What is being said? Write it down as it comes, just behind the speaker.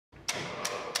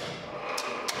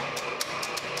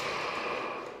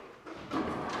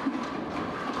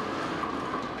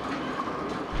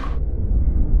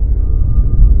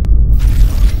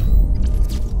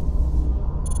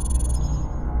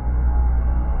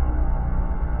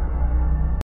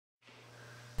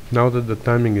Now that the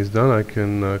timing is done, I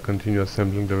can continue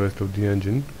assembling the rest of the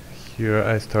engine. Here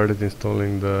I started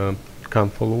installing the cam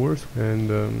followers,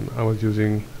 and I was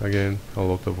using again a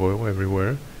lot of oil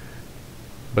everywhere.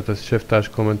 But as Chef Tash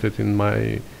commented in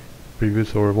my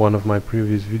previous or one of my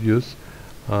previous videos,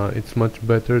 it's much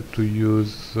better to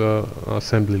use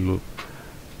assembly lube.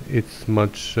 It's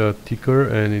much thicker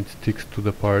and it sticks to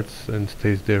the parts and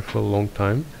stays there for a long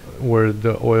time, where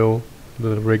the oil,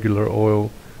 the regular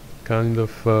oil, kind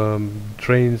of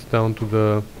drains down to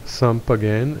the sump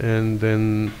again, and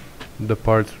then the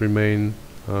parts remain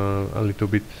a little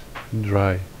bit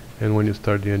dry. And when you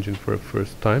start the engine for the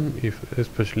first time,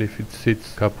 especially if it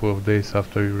sits a couple of days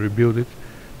after you rebuild it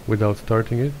without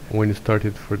starting it, when you start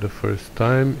it for the first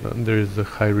time, there is a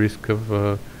high risk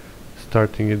of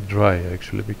starting it dry,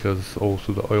 actually, because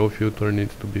also the oil filter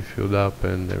needs to be filled up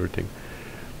and everything.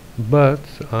 But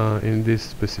in this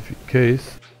specific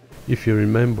case, if you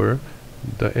remember,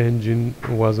 the engine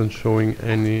wasn't showing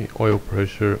any oil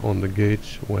pressure on the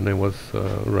gauge when I was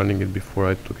running it before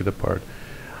I took it apart.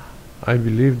 I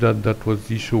believe that that was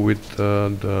issue with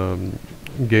the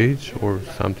gauge or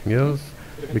something else,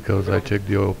 because I checked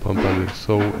the oil pump as I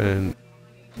saw and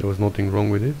there was nothing wrong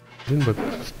with it. But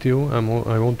still,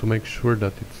 I want to make sure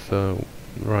that it's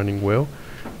running well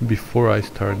before I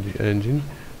start the engine,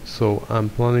 so I'm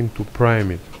planning to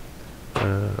prime it.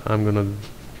 I'm gonna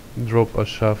drop a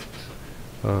shaft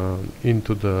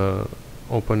into the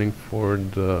opening for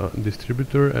the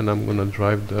distributor, and I'm gonna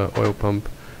drive the oil pump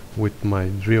with my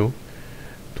drill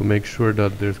to make sure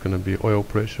that there's gonna be oil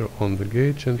pressure on the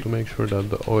gauge, and to make sure that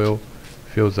the oil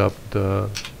fills up the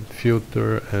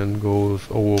filter and goes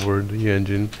all over the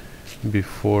engine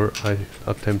before I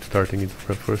attempt starting it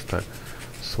for the first time.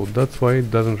 So that's why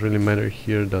it doesn't really matter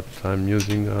here that I'm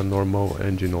using a normal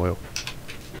engine oil.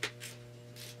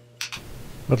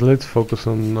 But let's focus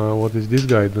on what is this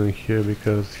guy doing here,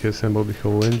 because he assembled the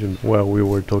whole engine while we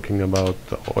were talking about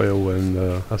oil and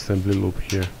assembly loop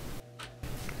here.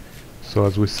 So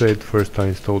as we said, first I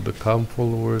installed the cam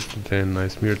followers, then I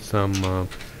smeared some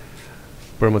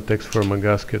Permatex Forma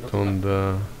gasket on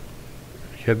the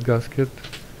head gasket,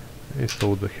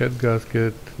 installed the head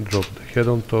gasket, dropped the head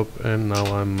on top, and now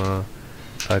I'm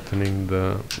tightening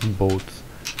the bolts,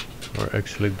 or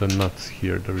actually the nuts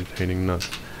here, the retaining nuts.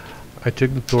 I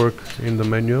checked the torque in the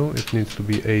manual, it needs to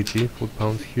be 80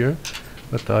 foot-pounds here,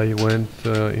 but I went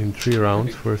in 3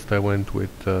 rounds. First I went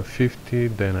with 50,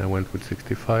 then I went with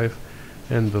 65,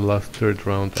 and the last third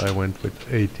round I went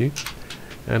with 80.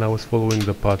 And I was following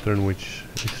the pattern which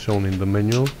is shown in the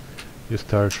manual. You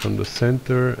start from the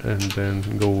center and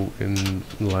then go in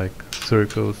like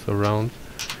circles around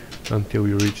until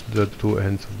you reach the two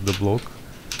ends of the block.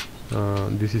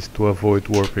 This is to avoid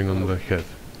warping on the head.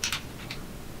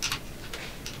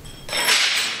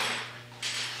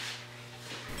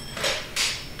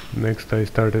 Next I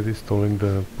started installing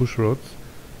the push rods.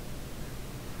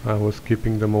 I was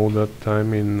keeping them all that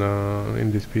time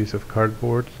in this piece of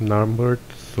cardboard, numbered,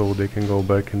 so they can go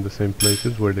back in the same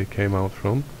places where they came out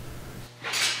from.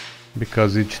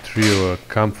 Because each trio, a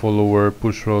cam follower,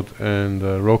 push rod and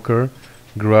rocker,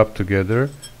 grew up together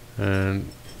and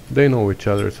they know each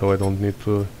other, so I don't need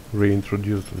to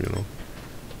reintroduce them, you know.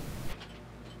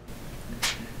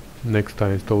 Next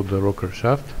I installed the rocker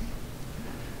shaft,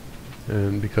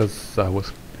 and because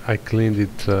I cleaned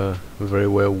it very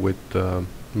well with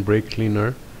brake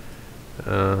cleaner,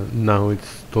 now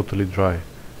it's totally dry.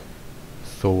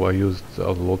 So I used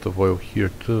a lot of oil here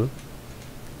too,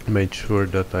 made sure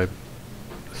that I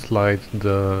slide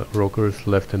the rockers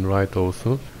left and right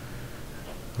also,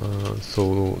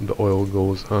 so the oil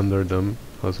goes under them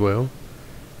as well.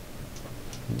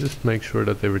 Just make sure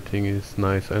that everything is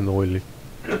nice and oily.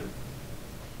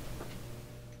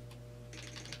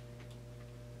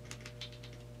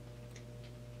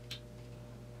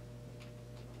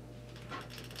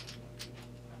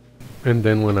 And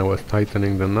then when I was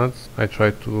tightening the nuts, I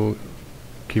tried to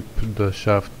keep the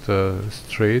shaft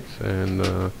straight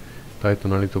and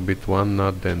tighten a little bit one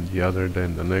nut, then the other,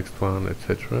 then the next one,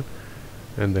 etc.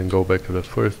 And then go back to the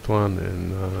first one,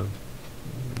 and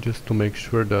just to make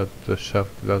sure that the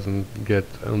shaft doesn't get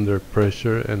under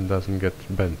pressure and doesn't get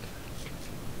bent.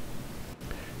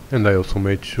 And I also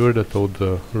made sure that all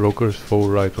the rockers fall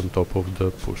right on top of the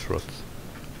push rods.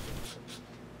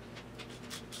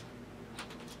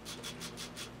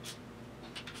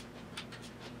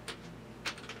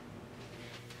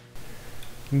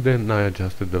 Then I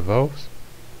adjusted the valves.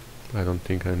 I don't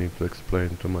think I need to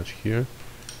explain too much here.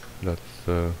 That's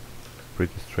a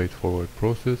pretty straightforward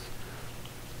process.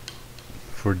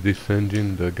 For this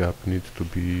engine the gap needs to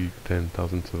be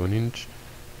 10,000 of an inch.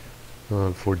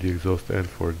 for the exhaust and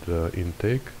for the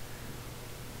intake.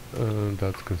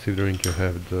 That's considering you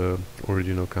have the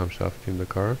original camshaft in the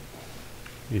car.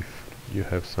 If you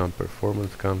have some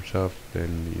performance camshaft,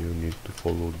 then you need to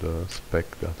follow the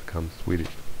spec that comes with it.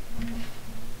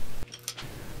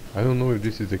 I don't know if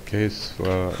this is the case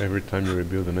every time you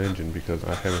rebuild an engine, because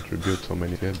I haven't rebuilt so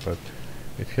many yet, but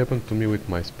it happened to me with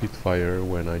my Spitfire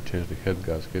when I changed the head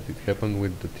gasket. It happened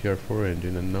with the TR4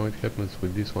 engine, and now it happens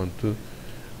with this one too.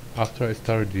 After I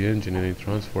start the engine and it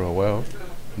runs for a while,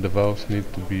 the valves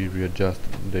need to be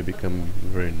readjusted. They become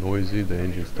very noisy, the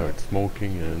engine starts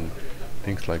smoking and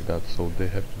things like that, so they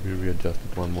have to be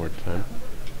readjusted one more time.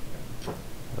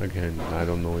 Again, I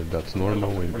don't know if that's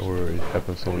normal or it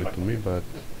happens only to me, but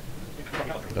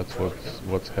that's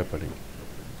what's happening.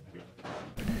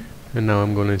 And now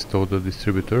I'm gonna install the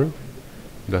distributor.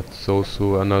 That's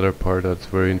also another part that's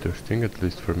very interesting, at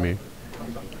least for me.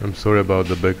 I'm sorry about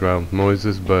the background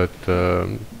noises, but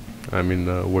I'm in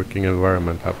a working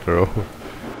environment after all.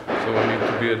 So I need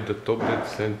to be at the top dead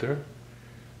center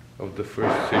of the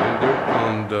first cylinder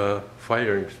on the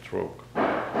firing stroke.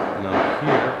 Now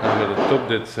here I'm at the top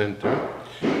dead center.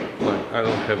 I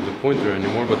don't have the pointer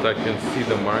anymore, but I can see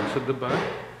the marks at the back,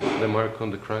 the mark on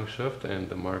the crankshaft and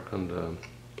the mark on the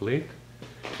plate.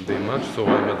 They match, so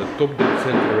I'm at the top dead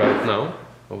center right now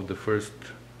of the first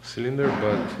cylinder,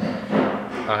 but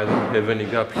I don't have any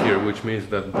gap here, which means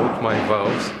that both my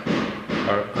valves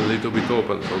are a little bit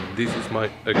open. So this is my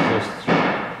exhaust stroke.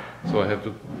 So I have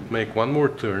to make one more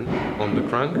turn on the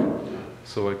crank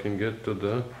so I can get to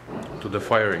the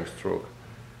firing stroke.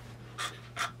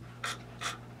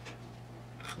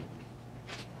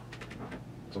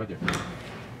 So right here,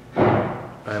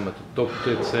 I am at the top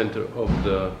dead center of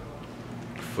the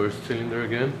first cylinder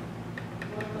again,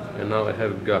 and now I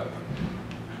have a gap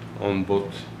on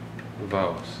both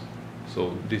valves.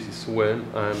 So this is when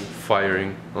I'm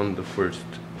firing on the first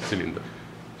cylinder.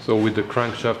 So with the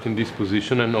crankshaft in this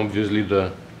position and obviously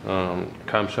the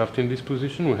camshaft in this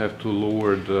position, we have to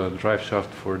lower the drive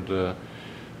shaft for the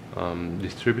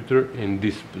distributor in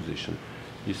this position.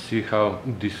 You see how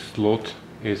this slot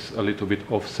is a little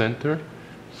bit off center,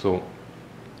 so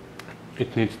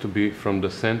it needs to be from the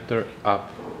center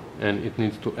up, and it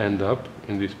needs to end up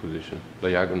in this position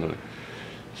diagonally.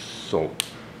 So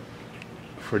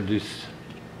for this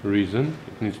reason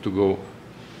it needs to go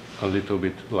a little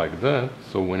bit like that,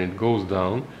 so when it goes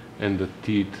down and the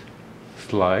teeth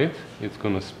slide, it's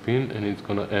gonna spin and it's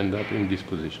gonna end up in this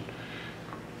position.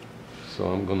 So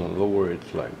I'm gonna lower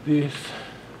it like this.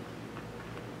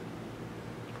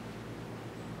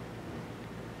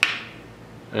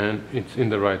 And it's in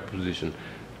the right position.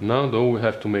 Now though, we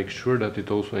have to make sure that it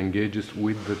also engages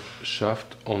with the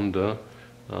shaft on the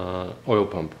oil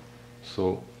pump.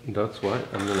 So that's why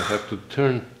I'm gonna have to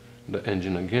turn the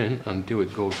engine again until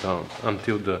it goes down,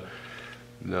 until the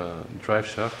drive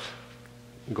shaft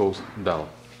goes down.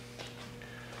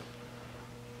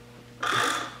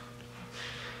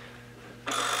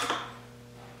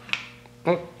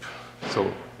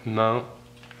 So now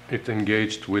it's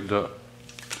engaged with the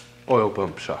oil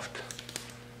pump shaft.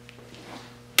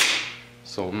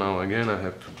 So now again I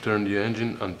have to turn the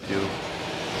engine until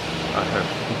I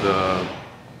have the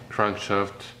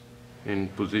crankshaft in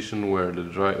position where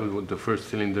the first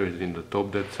cylinder is in the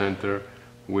top dead center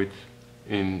with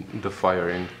in the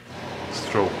firing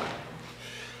stroke.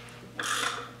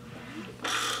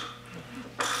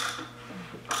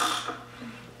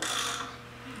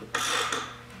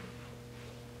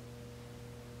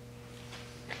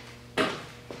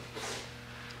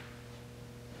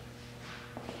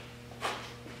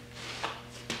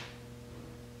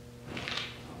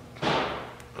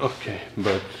 Okay,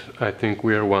 but I think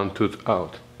we are one tooth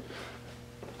out.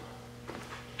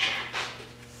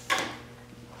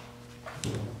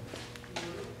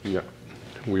 Yeah,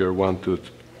 we are one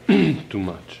tooth too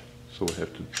much, so we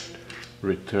have to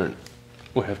return.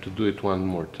 We have to do it one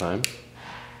more time.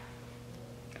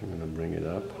 I'm gonna bring it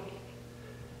up.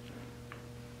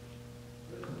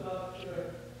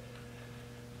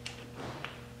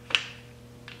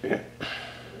 Yeah.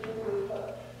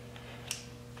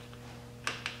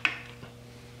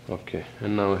 Okay,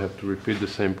 and now I have to repeat the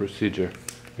same procedure,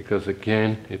 because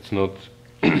again it's not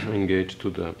engaged to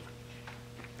the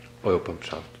oil pump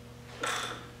shaft.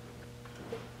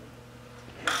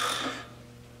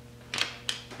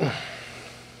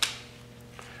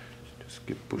 Just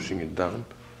keep pushing it down.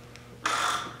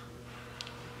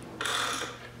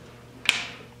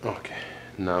 Okay,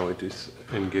 now it is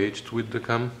engaged with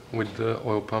the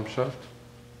oil pump shaft,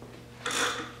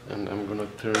 and I'm gonna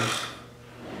turn.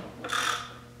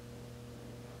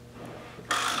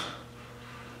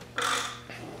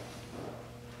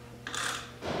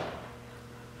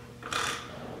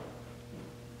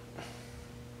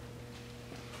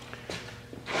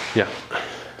 Yeah,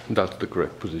 that's the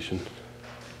correct position.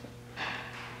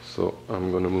 So I'm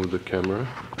gonna move the camera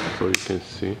so you can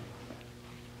see.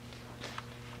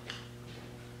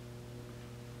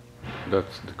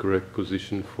 That's the correct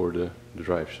position for the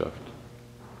drive shaft.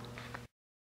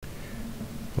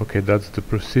 Okay, that's the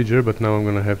procedure, but now I'm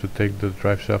gonna have to take the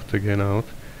drive shaft again out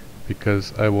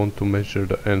because I want to measure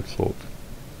the end float.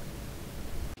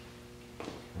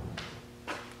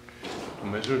 To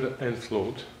measure the end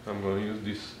float, I'm gonna use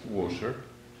this washer,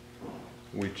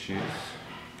 which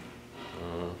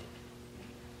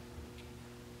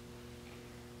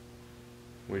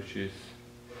is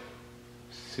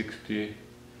 63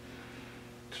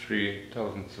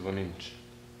 thousandths of an inch.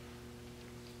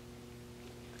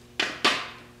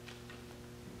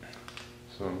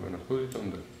 So I'm gonna put it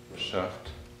on the shaft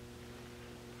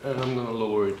and I'm gonna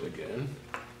lower it again.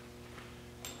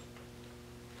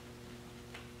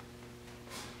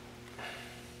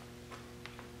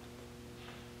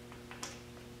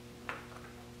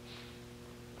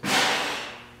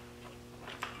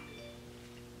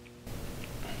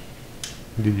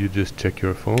 Did you just check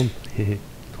your phone? It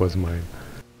was mine.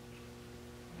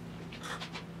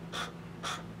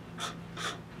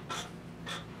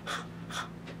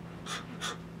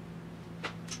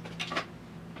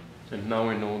 And now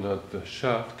I know that the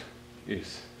shaft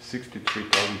is 63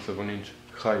 thousandths of an inch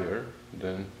higher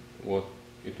than what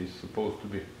it is supposed to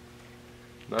be.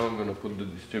 Now I'm gonna put the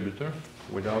distributor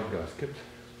without gasket.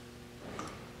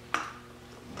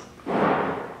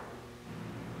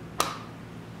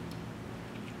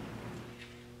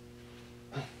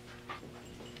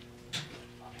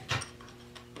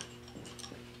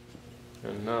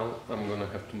 And now I'm gonna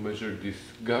have to measure this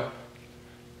gap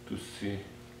to see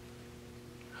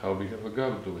how big of a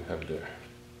gap do we have there.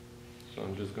 So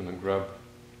I'm just gonna grab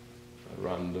a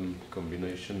random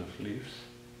combination of leaves.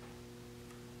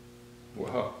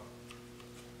 Wow!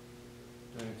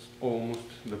 And it's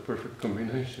almost the perfect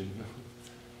combination.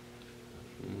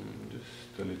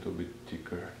 Just a little bit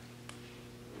thicker.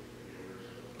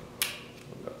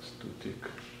 Oh, that's too thick.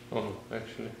 Oh no,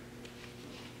 actually,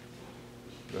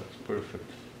 that's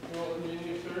perfect. Well,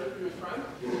 you serve your friend?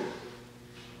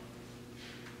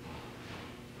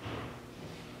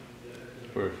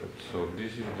 Perfect. So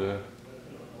this is the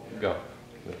gap.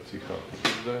 Let's see how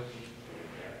thick is that.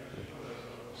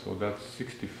 So that's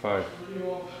 65.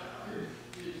 We'll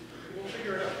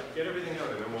figure it out. Get everything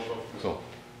out and then we'll go. So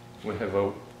we have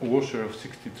a washer of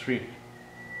 63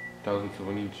 thousandths of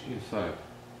an inch inside,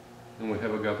 and we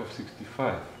have a gap of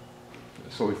 65.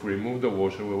 So if we remove the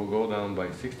washer, we will go down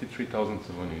by 63 thousandths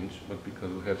of an inch, but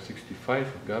because we have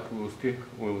 65 gap, we will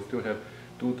still have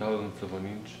 2 thousandths of an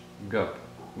inch gap,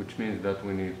 which means that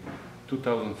we need 2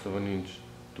 thousandths of an inch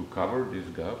to cover this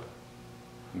gap.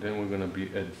 Then we're gonna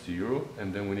be at 0,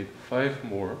 and then we need 5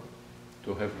 more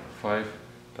to have 5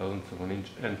 thousandths of an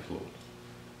inch end float.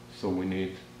 So we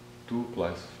need 2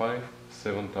 plus 5,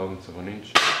 7 thousandths of an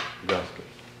inch gasket.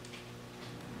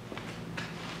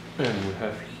 And we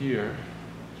have here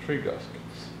 3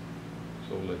 gaskets.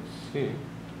 So let's see.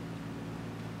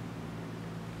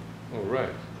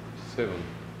 Alright, 7.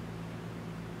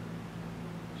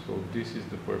 So this is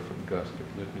the perfect gasket.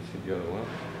 Let me see the other one.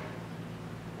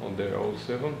 Oh, they're all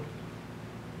 7?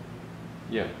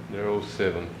 Yeah, they're all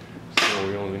 7. So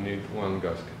we only need 1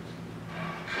 gasket.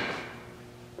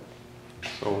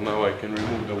 So now I can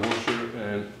remove the washer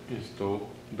and install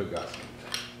the gasket.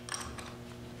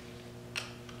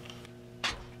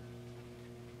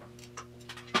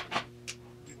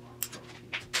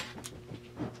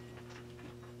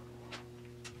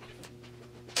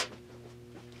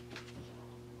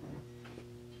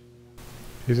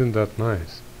 Isn't that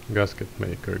nice? Gasket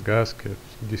maker, gasket,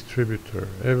 distributor,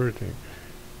 everything.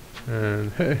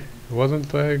 And hey,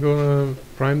 wasn't I gonna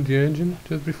prime the engine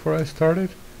just before I started?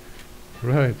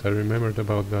 Right, I remembered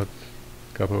about that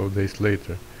a couple of days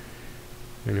later.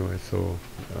 Anyway, so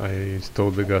I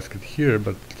installed the gasket here,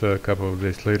 but a couple of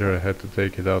days later I had to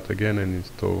take it out again and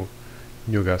install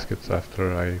new gaskets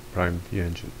after I primed the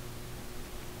engine.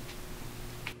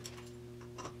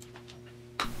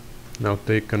 Now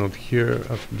take a note here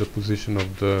at the position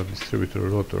of the distributor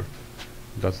rotor.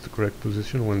 That's the correct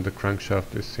position when the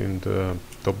crankshaft is in the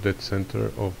top dead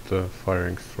center of the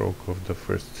firing stroke of the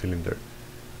first cylinder.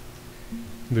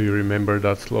 Do you remember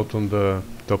that slot on the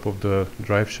top of the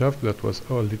drive shaft that was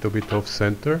a little bit off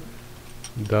center?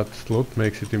 That slot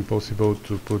makes it impossible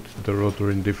to put the rotor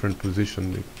in different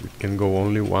position. It can go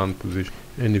only one position.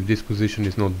 And if this position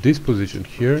is not this position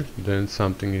here, then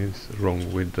something is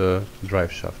wrong with the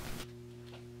drive shaft.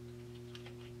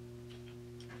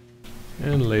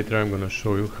 And later I'm gonna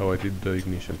show you how I did the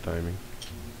ignition timing.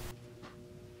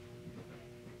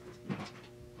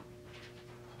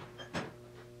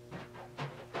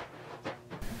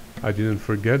 I didn't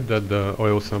forget that the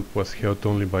oil sump was held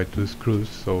only by 2 screws,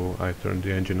 so I turned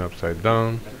the engine upside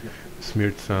down,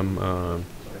 smeared some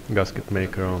gasket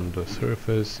maker on the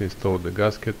surface, installed the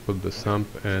gasket, put the sump,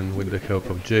 and with the help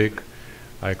of Jake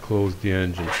I closed the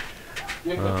engine.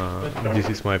 This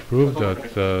is my proof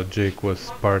that Jake was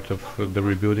part of the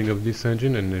rebuilding of this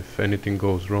engine, and if anything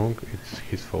goes wrong, it's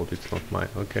his fault, it's not mine,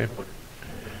 okay?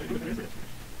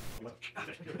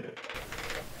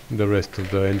 The rest of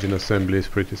the engine assembly is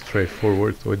pretty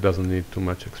straightforward, so it doesn't need too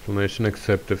much explanation,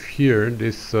 except of here,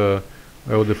 this oil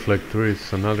deflector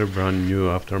is another brand new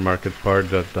aftermarket part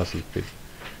that doesn't fit.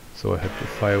 So I had to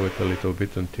file it a little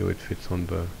bit until it fits on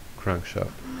the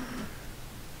crankshaft.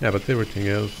 Yeah, but everything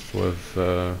else was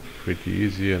pretty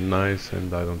easy and nice,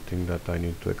 and I don't think that I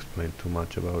need to explain too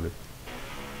much about it.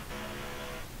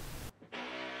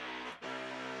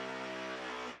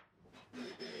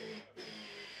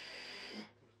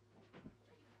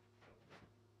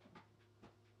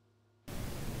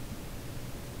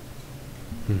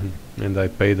 And I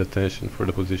paid attention for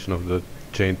the position of the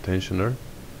chain tensioner.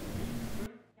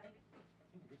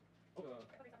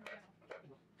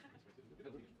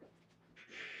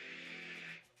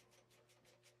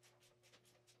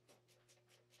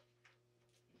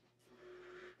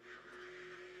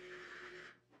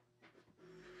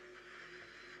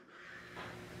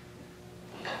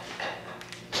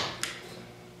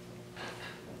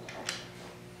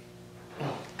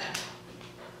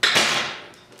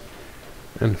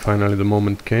 And finally the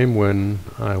moment came when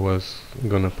I was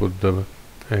gonna put the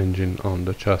engine on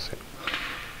the chassis.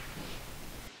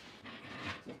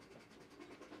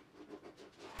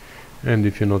 And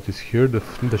if you notice here,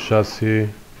 the chassis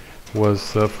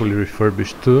was fully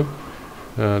refurbished too.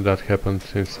 That happened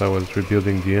since I was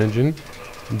rebuilding the engine.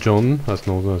 John, as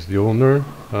known as the owner,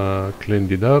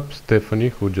 cleaned it up. Stephanie,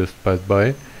 who just passed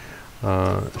by,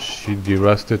 she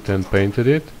derusted and painted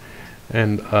it.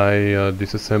 And I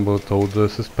disassembled all the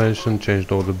suspension,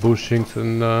 changed all the bushings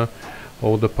and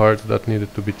all the parts that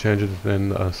needed to be changed,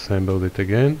 and assembled it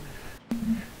again.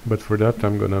 But for that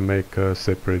I'm gonna make a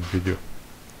separate video.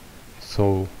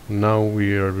 So now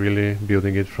we are really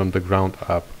building it from the ground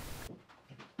up.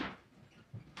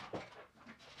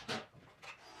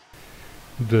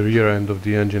 The rear end of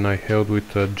the engine I held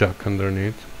with a jack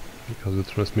underneath, because the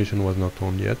transmission was not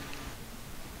on yet.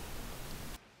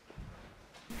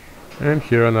 And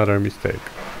here another mistake.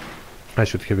 I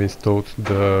should have installed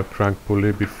the crank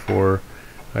pulley before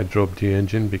I dropped the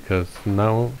engine, because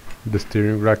now the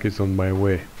steering rack is on my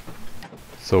way.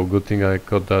 So good thing I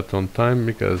got that on time,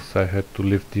 because I had to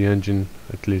lift the engine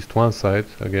at least one side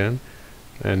again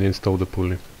and install the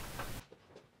pulley.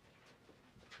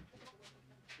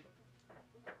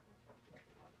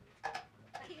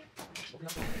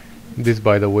 This,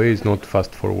 by the way, is not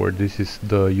fast forward. This is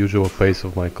the usual pace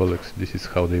of my colleagues. This is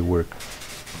how they work.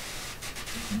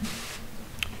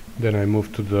 Then I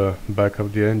moved to the back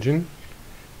of the engine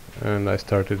and I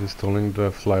started installing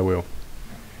the flywheel.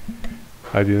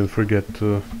 I didn't forget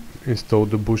to install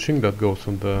the bushing that goes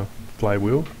on the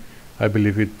flywheel. I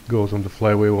believe it goes on the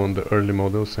flywheel on the early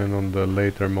models, and on the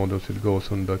later models it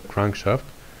goes on the crankshaft.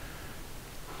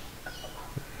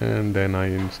 And then I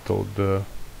installed the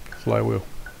flywheel.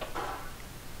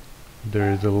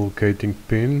 There is a locating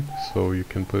pin, so you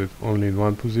can put it only in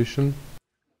one position.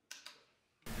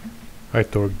 I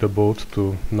torqued the bolts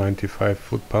to 95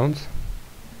 foot-pounds.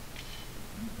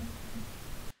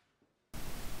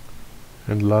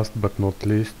 And last but not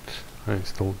least, I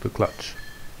installed the clutch.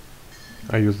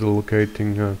 I used the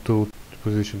locating tool to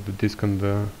position the disc on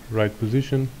the right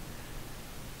position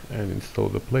and install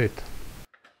the plate.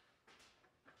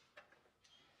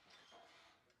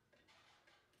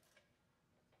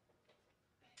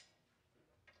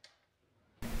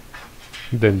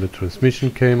 Then the transmission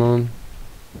came on.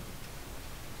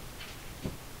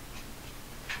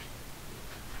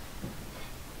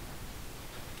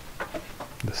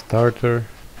 The starter.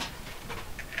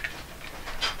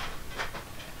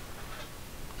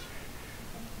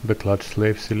 The clutch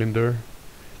slave cylinder,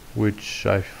 which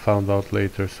I found out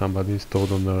later somebody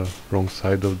installed on the wrong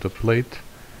side of the plate,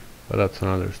 but that's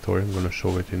another story. I'm gonna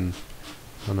show it in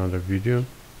another video.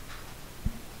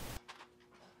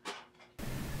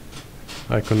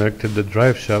 I connected the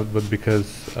drive shaft, but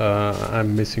because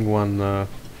I'm missing one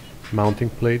mounting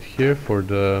plate here for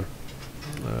the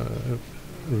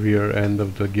rear end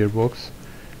of the gearbox,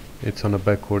 it's on a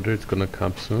back order, it's gonna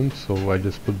come soon, so I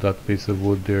just put that piece of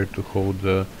wood there to hold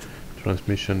the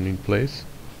transmission in place.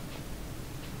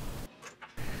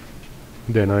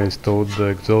 Then I installed the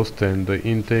exhaust and the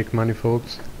intake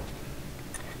manifolds.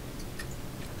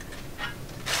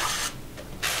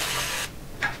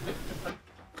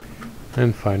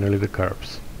 and finally the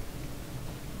carbs.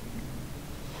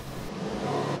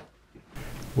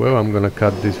 Well, I'm gonna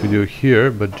cut this video here,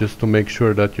 but just to make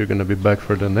sure that you're gonna be back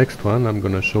for the next one, I'm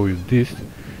gonna show you this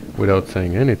without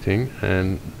saying anything,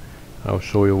 and I'll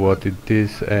show you what it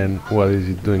is and what is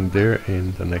it doing there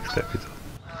in the next episode.